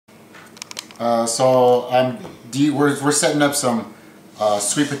We're setting up some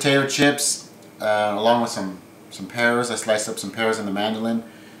sweet potato chips along with some pears. I sliced up some pears in the mandolin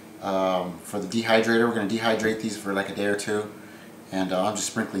for the dehydrator. We're going to dehydrate these for like a day or two, and I'm just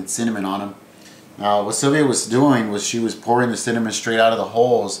sprinkling cinnamon on them. Now what Sylvia was doing was she was pouring the cinnamon straight out of the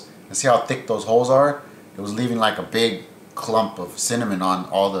holes, and see how thick those holes are? It was leaving like a big clump of cinnamon on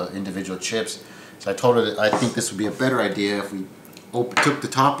all the individual chips. So I told her that I think this would be a better idea if we took the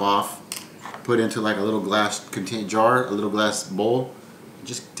top off, put it into like a little glass jar, a little glass bowl,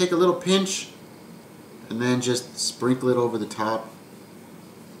 just take a little pinch and then just sprinkle it over the top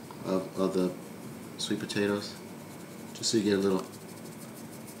of the sweet potatoes, just so you get a little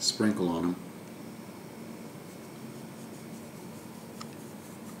sprinkle on them.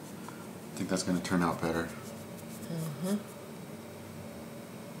 I think that's going to turn out better.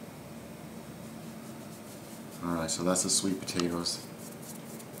 Alright, so that's the sweet potatoes.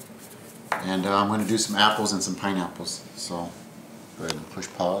 And I'm going to do some apples and some pineapples. So, go ahead and push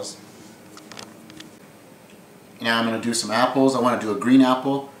pause. Now I'm going to do some apples. I want to do a green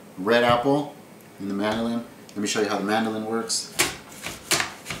apple, red apple in the mandolin. Let me show you how the mandolin works.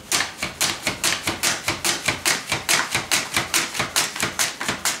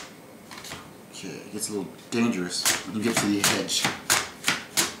 Okay, it gets a little dangerous when you get to the edge.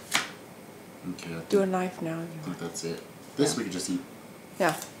 Okay, do a knife now. I think that's it. This we could just eat.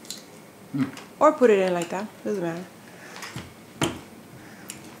 Yeah. Or put it in like that. Doesn't matter.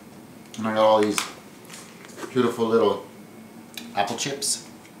 And I got all these beautiful little apple chips.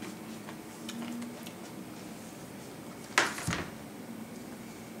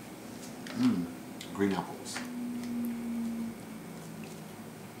 Green apples.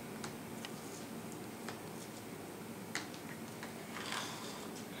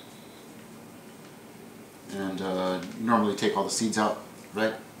 And you normally take all the seeds out,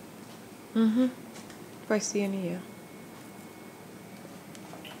 right? If I see any, yeah.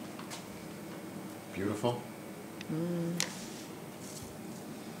 Beautiful.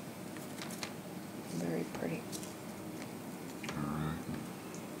 Very pretty. Alright.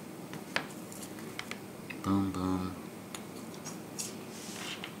 Boom, boom.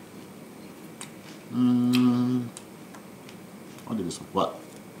 I'll do this one. What?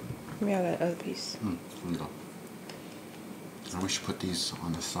 Let me have that other piece. There you go. Now we should put these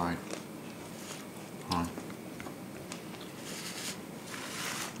on the side. Hold on.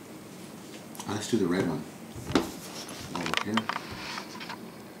 Let's do the red one. Over here.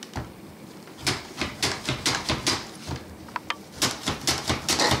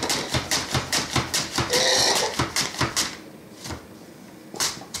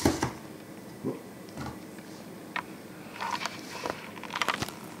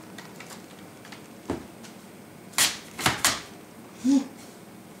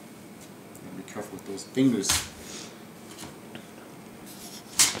 Be careful with those fingers.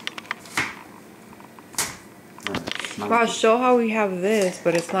 Wow, show how we have this,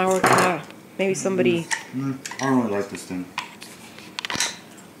 but it's not working out. Maybe somebody... I don't really like this thing.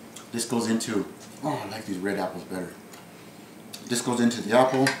 This goes into... Oh, I like these red apples better. This goes into the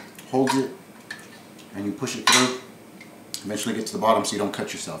apple, holds it, and you push it through. Eventually get to the bottom so you don't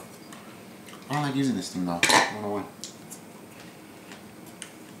cut yourself. I don't like using this thing though. I don't know why.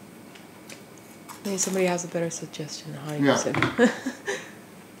 Maybe somebody has a better suggestion on how to use it.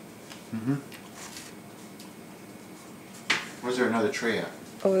 Where's there another tray at?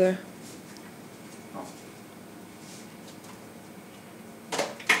 Over there. Oh.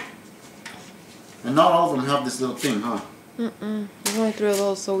 And not all of them have this little thing, huh? There's only 3 of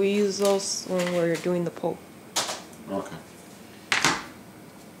those, so we use those when we're doing the pulp. Okay.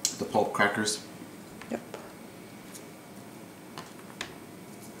 The pulp crackers? Yep.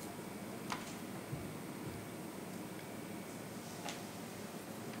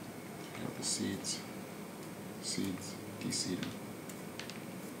 Got the seeds. Seeds. De-seeded.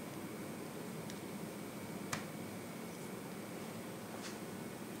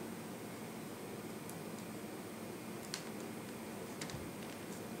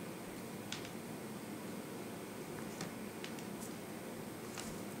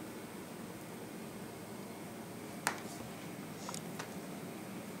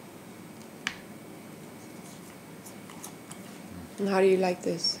 And how do you like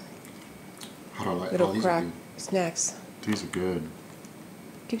this? How do I like Little these crack are good. snacks. These are good.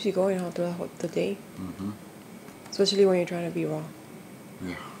 Keeps you going all throughout the day. Especially when you're trying to be raw.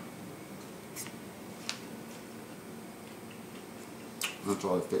 Yeah. That's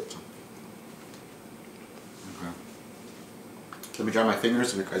all it fits. Okay. Let me dry my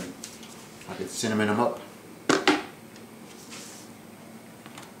fingers so I could cinnamon them up.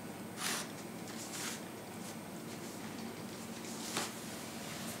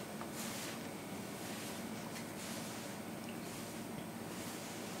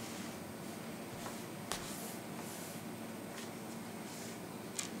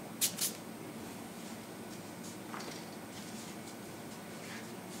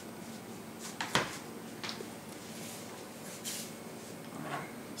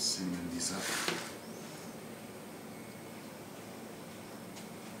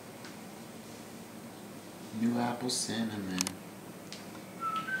 New apple cinnamon.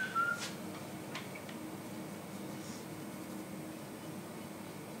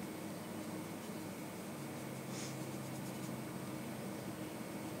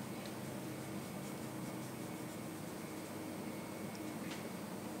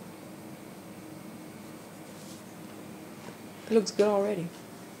 It looks good already.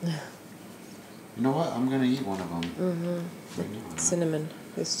 You know what? I'm gonna eat one of them. Right now. Cinnamon.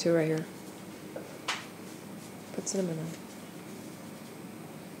 There's two right here. Put cinnamon on.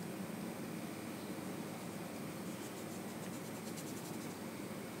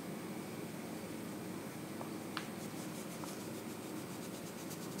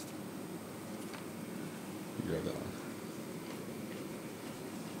 You grab that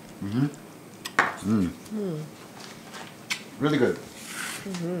one. Really good.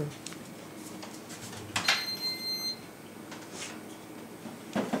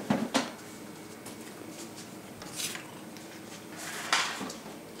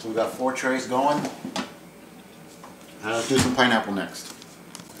 So we got 4 trays going. Let's do some pineapple next.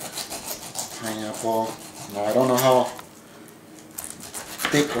 Pineapple. Now I don't know how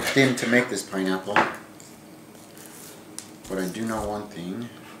thick or thin to make this pineapple, but I do know one thing,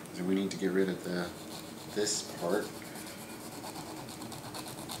 is that we need to get rid of this part.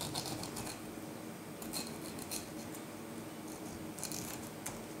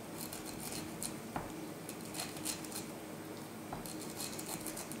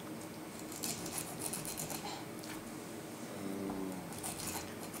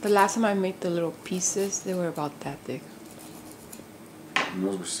 The last time I made the little pieces, they were about that thick. And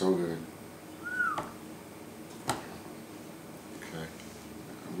those were so good. Okay.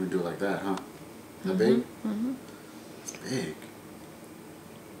 I'm going to do it like that, huh? That big? It's big.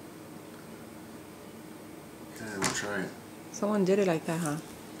 Okay, we'll try it. Someone did it like that, huh?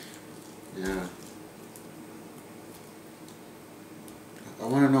 Yeah. I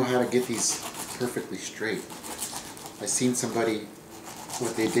want to know how to get these perfectly straight. I seen somebody,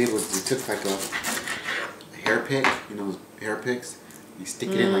 what they did was they took like a hair pick, you know, hair picks. You stick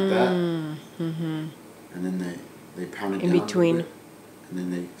it in like that, and then they pound it In down between. a little bit, and then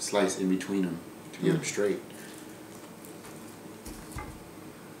they slice in between them to get them straight.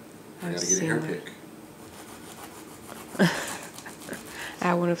 I I've gotta get a seen hair that. pick. I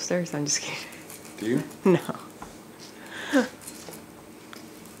have one upstairs. I'm just kidding. Do you? No.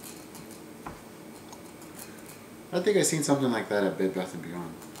 I think I seen something like that at Bed Bath &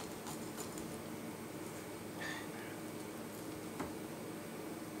 Beyond.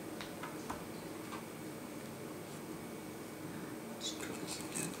 Let's cut this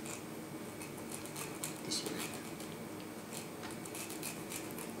again. This way.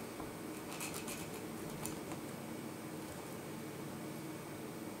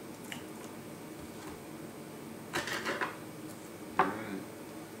 Alright.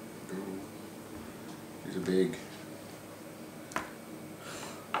 Go. These are big.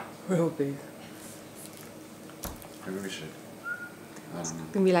 Real big. Maybe we should. I don't know. It's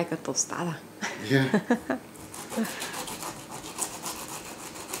gonna be like a tostada. Yeah.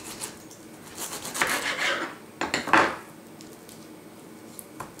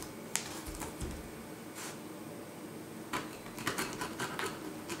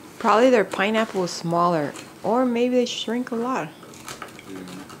 Probably their pineapple is smaller, or maybe they shrink a lot. Yeah.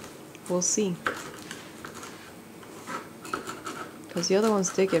 We'll see. Because the other ones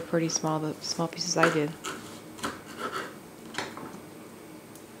did get pretty small, the small pieces I did.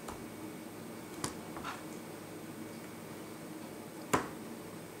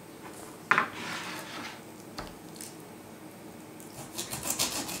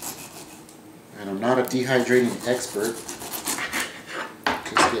 And I'm not a dehydrating expert,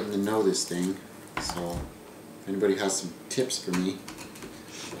 just getting to know this thing. So if anybody has some tips for me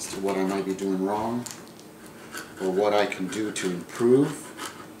as to what I might be doing wrong, or what I can do to improve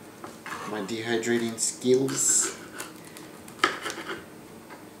my dehydrating skills.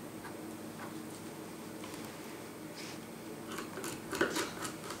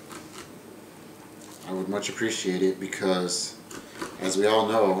 I would much appreciate it, because as we all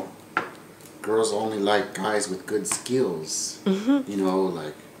know, girls only like guys with good skills. You know,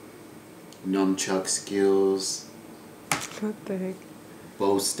 like nunchuck skills, What the heck?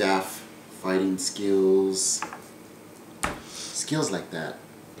 bow staff fighting skills, skills like that.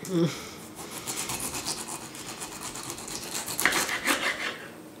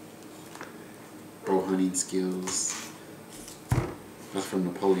 Bow hunting skills. That's from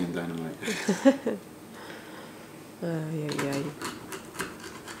Napoleon Dynamite. Yeah.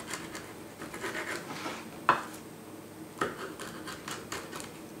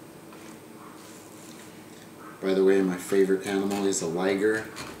 By the way, my favorite animal is a liger.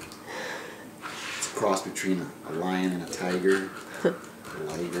 It's a cross between a lion and a tiger. A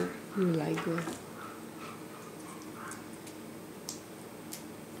liger. Liger.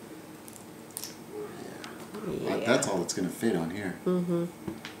 Yeah. That's all that's going to fit on here. Mm-hmm.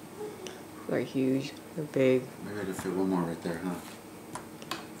 They're huge. They're big. Maybe I could fit one more right there, huh?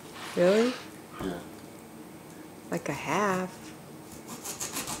 Really? Yeah. Like a half.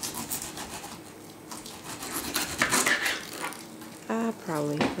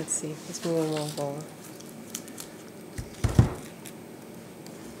 Probably. Let's see. Let's move one forward.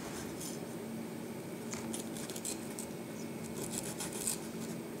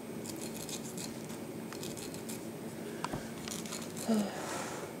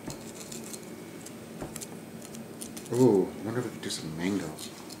 Ooh, I wonder if we could do some mangoes.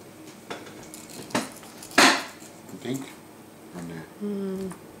 You think? On there.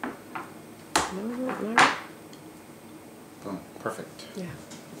 No. Boom. Perfect. Yeah. I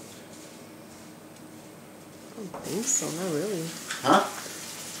don't think so. Not really. Huh?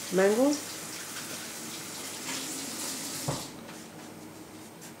 Mango?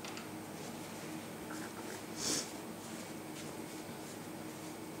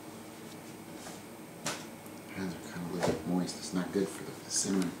 Hands are kind of a little bit moist. It's not good for the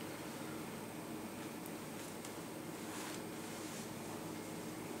cinnamon.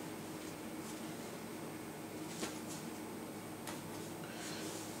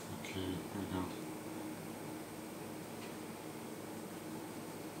 Okay, here we go.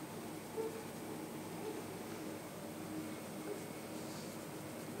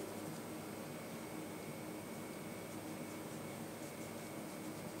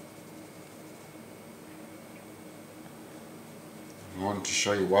 I wanted to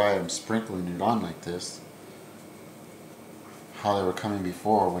show you why I'm sprinkling it on like this. How they were coming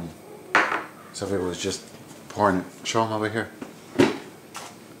before when somebody was just pouring it. Show them over here.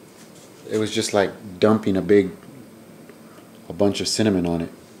 It was just like dumping a bunch of cinnamon on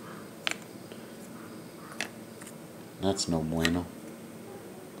it. That's no bueno.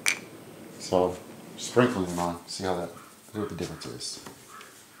 So sprinkling it on. See what the difference is.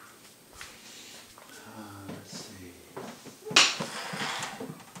 Let's see.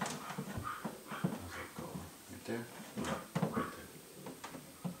 How's that go? Right there? Right there.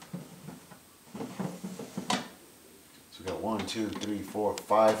 So we got 1, 2, 3, 4,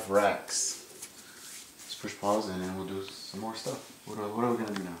 5 racks. Let's push pause and then we'll do some more stuff. What are we going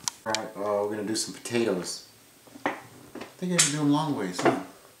to do now? Alright, we're going to do some potatoes. I think I can do them long ways, huh?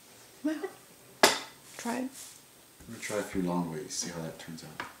 Well, try it. I'm going to try a few long ways, see how that turns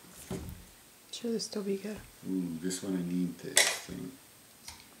out. Should it still be good? Ooh, this one I need this thing.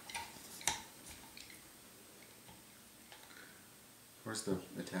 Where's the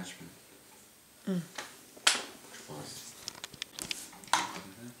attachment? Push pause.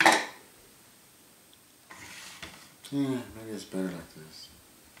 Yeah, maybe it's better like this.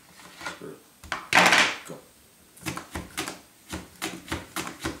 Go.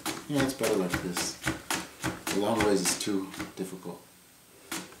 Yeah, it's better like this. The long ways is too difficult.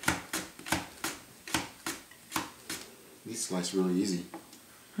 These slice really easy.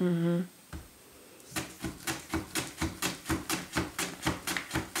 Mm-hmm.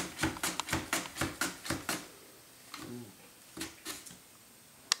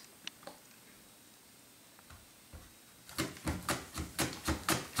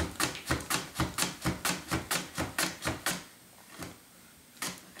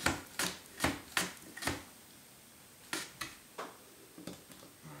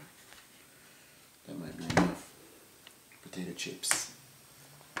 That might be enough. Potato chips.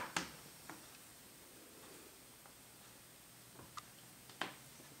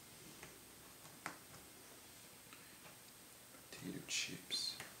 Potato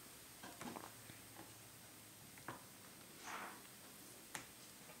chips.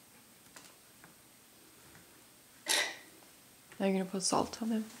 Are you gonna put salt on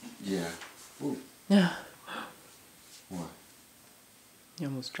them? Yeah. Ooh. Yeah. What? You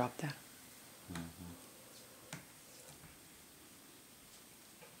almost dropped that.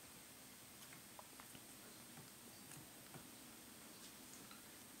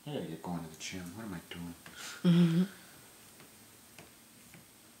 I gotta get going to the gym. What am I doing? Mm-hmm.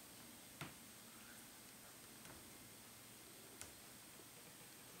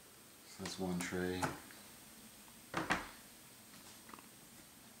 So that's one tray.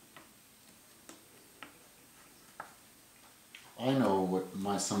 I know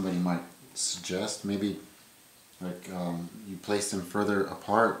what somebody might suggest. Maybe like you place them further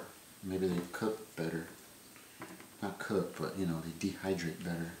apart. Maybe they cook better. Not cook, but you know, they dehydrate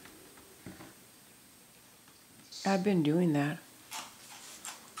better. I've been doing that.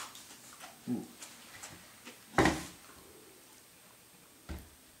 Ooh.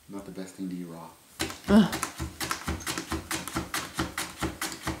 Not the best thing to eat raw.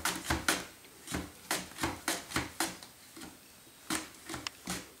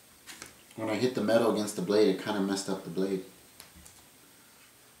 When I hit the metal against the blade, it kind of messed up the blade.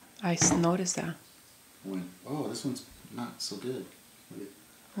 I noticed that. Went, oh, this one's not so good.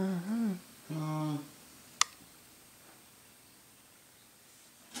 Mm-hmm. I'm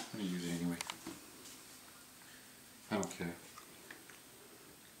gonna use it anyway. I don't care.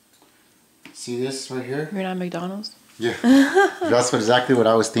 See this right here? You're not McDonald's? Yeah. That's exactly what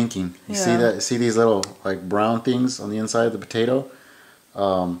I was thinking. You see that? See these little like brown things on the inside of the potato?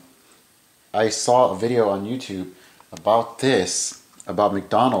 I saw a video on YouTube about this, about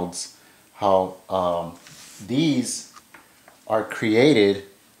McDonald's, how these are created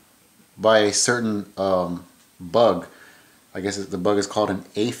by a certain bug. I guess the bug is called an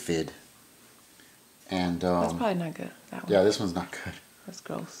aphid. And That's probably not good. That one. yeah, this one's not good. That's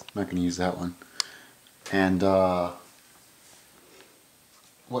gross. I'm not going to use that one. And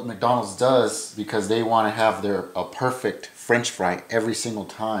what McDonald's does, because they want to have a perfect French fry every single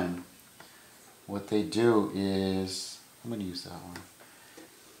time, what they do is, I'm going to use that one,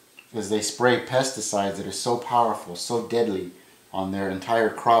 is they spray pesticides that are so powerful, so deadly on their entire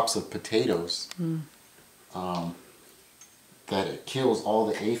crops of potatoes that it kills all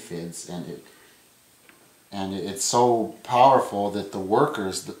the aphids, and it's so powerful that the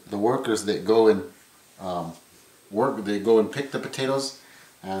workers that go and they go and pick the potatoes,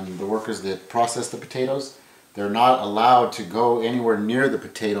 and the workers that process the potatoes, they're not allowed to go anywhere near the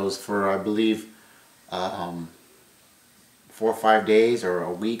potatoes for, I believe, 4 or 5 days, or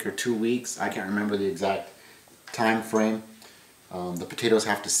a week or 2 weeks. I can't remember the exact time frame. The potatoes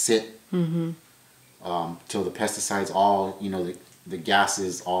have to sit till the pesticides all, the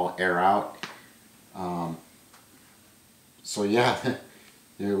gases all air out. So yeah,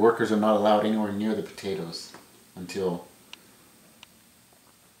 the workers are not allowed anywhere near the potatoes until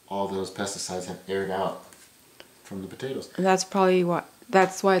all those pesticides have aired out from the potatoes. And that's probably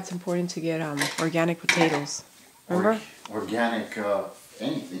that's why it's important to get organic potatoes. Remember? Organic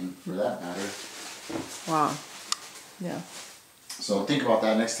anything for that matter. Wow. Yeah. So think about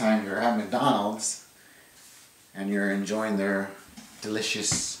that next time you're at McDonald's and you're enjoying their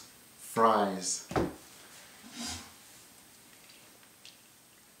delicious fries. Okay.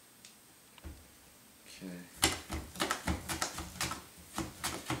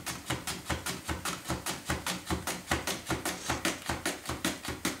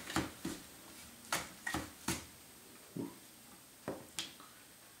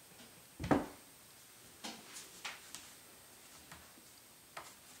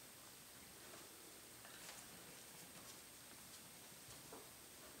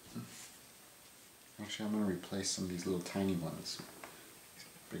 Actually, I'm going to replace some of these little tiny ones. These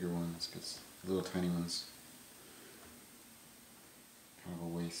bigger ones, because the little tiny ones kind of a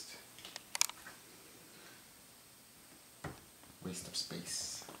waste. Waste of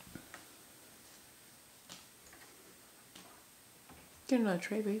space. Get another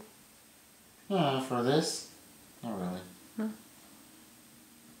tray, babe. For this? Not really. No.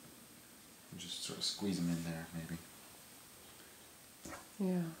 Just sort of squeeze them in there, maybe.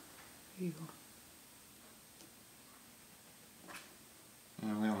 Yeah. Here you go.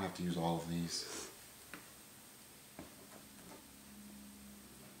 We don't have to use all of these.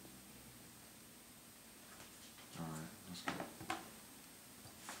 Alright, that's good.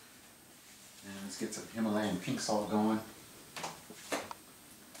 And let's get some Himalayan pink salt going.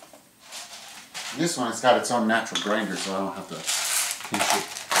 This one, it's got its own natural grinder, so I don't have to pinch it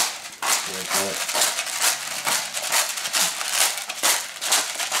like that.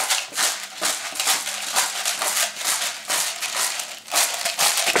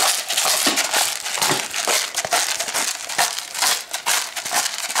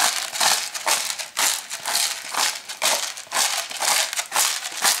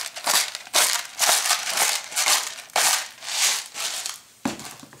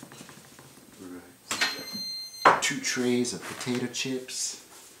 Right. 2 trays of potato chips.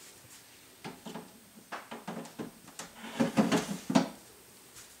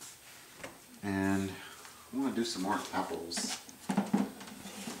 And I want to do some more apples.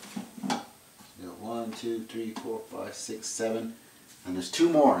 You got 1, 2, 3, 4, 5, 6, 7, and there's 2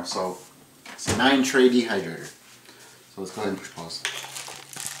 more, so it's a 9 tray dehydrator. So let's go ahead and push pause.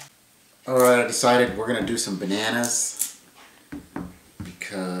 Alright, I decided we're going to do some bananas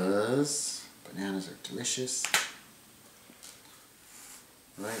because bananas are delicious.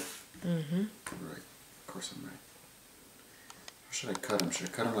 Right? Mm-hmm. Right. Of course I'm right. How should I cut them? Should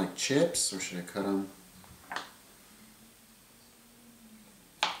I cut them like chips or should I cut them?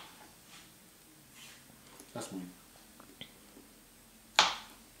 That's mine.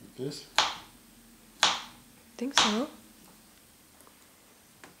 Like this? I think so.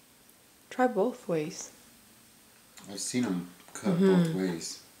 Try both ways. I've seen them cut both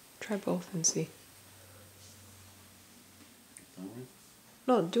ways. Try both and see. That way?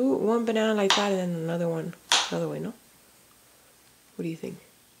 No, do one banana like that and then another one another way, no? What do you think?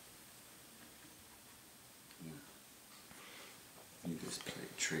 Yeah. Need this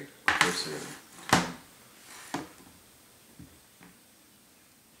plate tray closer.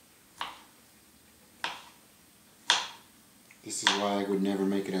 This is why I would never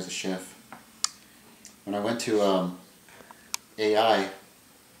make it as a chef. When I went to AI,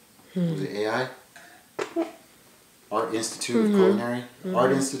 was it AI? Art Institute of Culinary,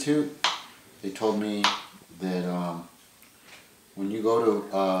 Art Institute, they told me that when you go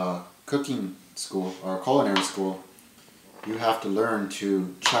to cooking school or culinary school, you have to learn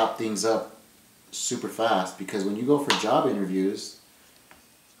to chop things up super fast because when you go for job interviews,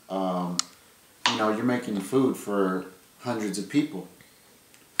 you know, you're making food for hundreds of people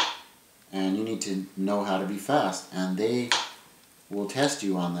and you need to know how to be fast and they will test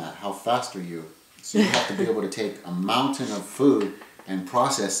you on that. How fast are you? So you have to be able to take a mountain of food and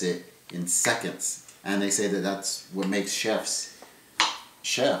process it in seconds. And they say that that's what makes chefs.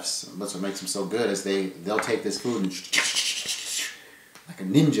 That's what makes them so good is they'll take this food and like a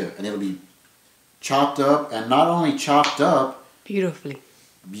ninja and it'll be chopped up and not only chopped up, beautifully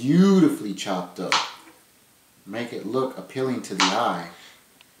chopped up. Make it look appealing to the eye.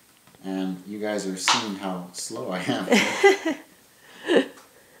 And you guys are seeing how slow I am.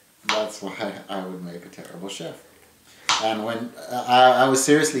 That's why I would make a terrible chef. And when I was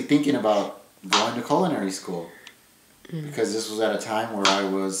seriously thinking about going to culinary school, because this was at a time where I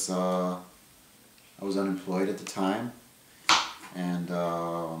was unemployed at the time, and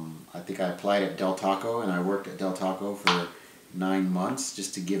I think I applied at Del Taco, and I worked at Del Taco for 9 months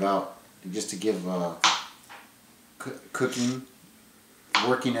just to give cooking,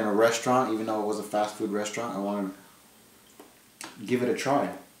 working in a restaurant, even though it was a fast food restaurant. I wanted to give it a try.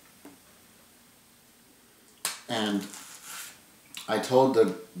 And I told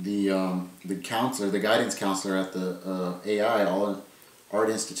the counselor, the guidance counselor at the AI Art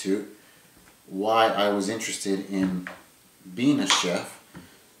Institute, why I was interested in being a chef.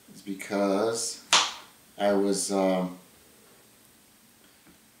 It's because I was at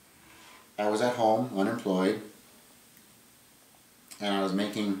home, unemployed, and I was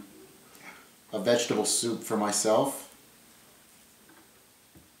making a vegetable soup for myself.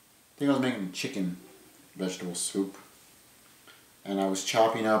 I think I was making chicken vegetable soup. And I was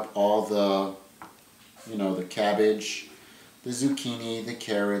chopping up all the, you know, the cabbage, the zucchini, the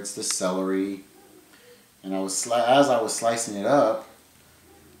carrots, the celery. And as I was slicing it up,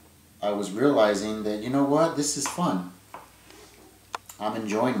 I was realizing that, you know what, this is fun. I'm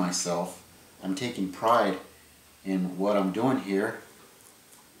enjoying myself. I'm taking pride in what I'm doing here.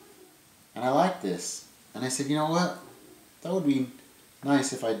 And I like this. And I said, you know what, that would be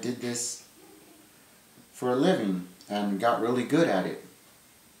nice if I did this for a living and got really good at it.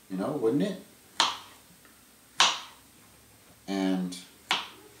 You know, wouldn't it? And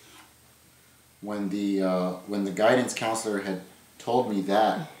when the guidance counselor had told me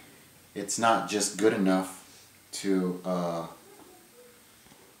that it's not just good enough to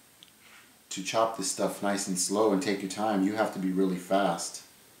chop this stuff nice and slow and take your time, you have to be really fast.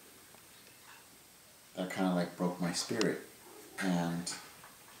 That kind of like broke my spirit and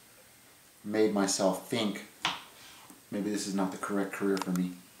made myself think maybe this is not the correct career for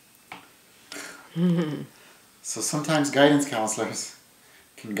me. So sometimes guidance counselors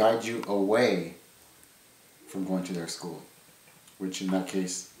can guide you away from going to their school, which in that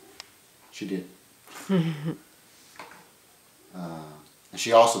case, she did. And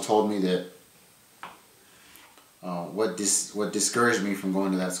she also told me that what discouraged me from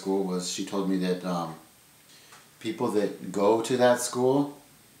going to that school was she told me that people that go to that school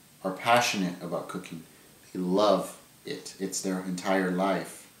are passionate about cooking. They love it. It's their entire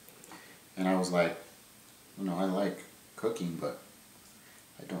life. And I was like, you know, I like cooking, but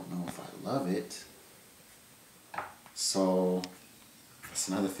I don't know if I love it. So that's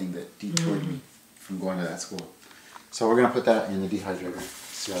another thing that detoured me from going to that school. So we're going to put that in the dehydrator.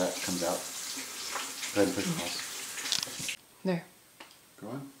 See how that comes out. Go ahead and push the pause. There. Go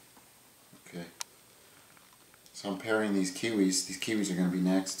on. Okay. So I'm pairing these kiwis. These kiwis are going to be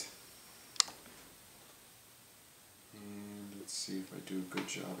next. And let's see if I do a good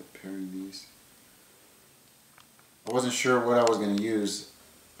job at pairing these. I wasn't sure what I was going to use.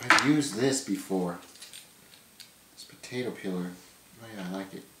 I've used this before. This potato peeler. Oh yeah, I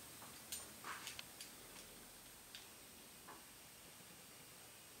like it.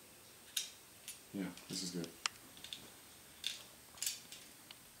 Yeah, this is good.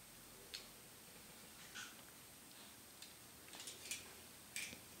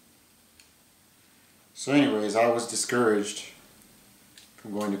 So anyways, I was discouraged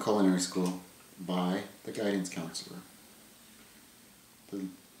from going to culinary school by the guidance counselor. The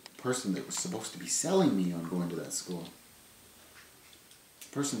person that was supposed to be selling me on going to that school. The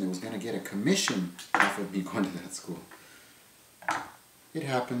person that was going to get a commission off of me going to that school. It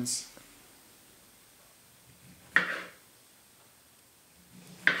happens.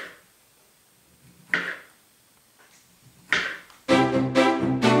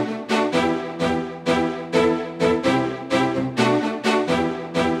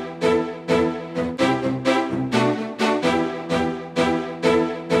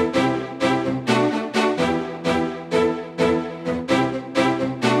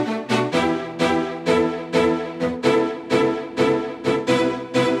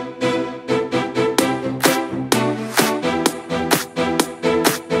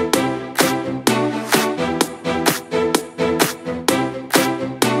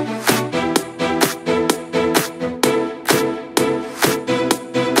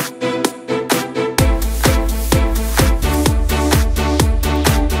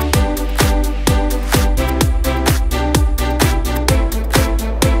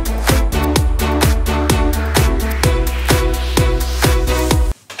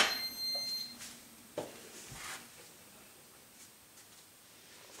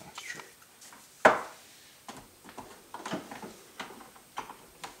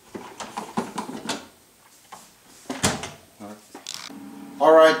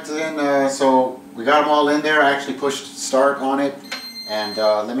 Alright then, so we got them all in there. I actually pushed start on it, and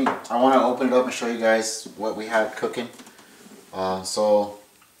I want to open it up and show you guys what we had cooking. So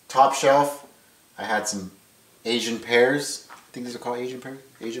top shelf, I had some Asian pears. I think these are called Asian pears.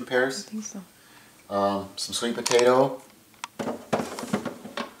 Asian pears. I think so. Some sweet potato.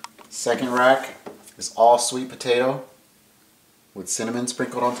 Second rack is all sweet potato with cinnamon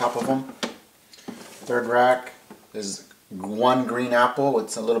sprinkled on top of them. Third rack is one green apple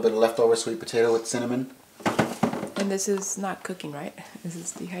with a little bit of leftover sweet potato with cinnamon. And this is not cooking, right? This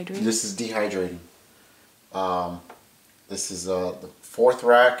is dehydrating? This is dehydrating. This is the fourth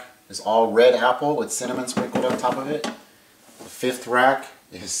rack is all red apple with cinnamon sprinkled on top of it. The fifth rack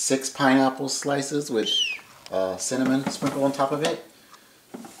is 6 pineapple slices with cinnamon sprinkled on top of it.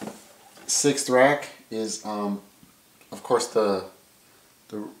 Sixth rack is, of course, the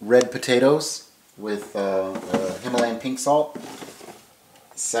red potatoes with Himalayan pink salt.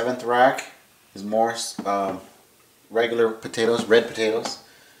 Seventh rack is more regular potatoes, red potatoes.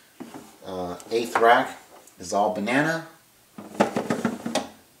 Eighth rack is all banana.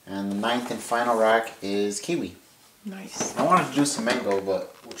 And the ninth and final rack is kiwi. Nice. I wanted to do some mango,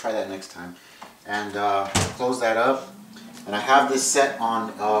 but we'll try that next time. And close that up. And I have this set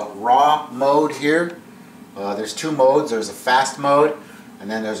on raw mode here. There's 2 modes. There's a fast mode,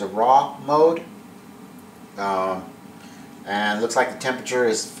 and then there's a raw mode. And it looks like the temperature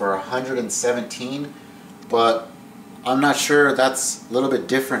is for 117, but I'm not sure. That's a little bit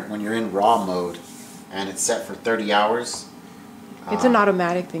different when you're in raw mode, and it's set for 30 hours. It's an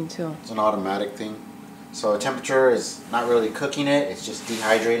automatic thing too. It's an automatic thing. So temperature is not really cooking it, it's just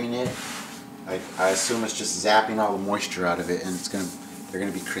dehydrating it. I assume it's just zapping all the moisture out of it, and they're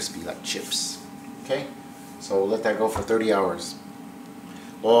gonna be crispy like chips. Okay? So we'll let that go for 30 hours.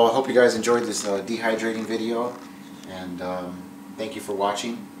 Well, I hope you guys enjoyed this dehydrating video, and thank you for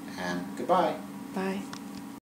watching, and goodbye. Bye.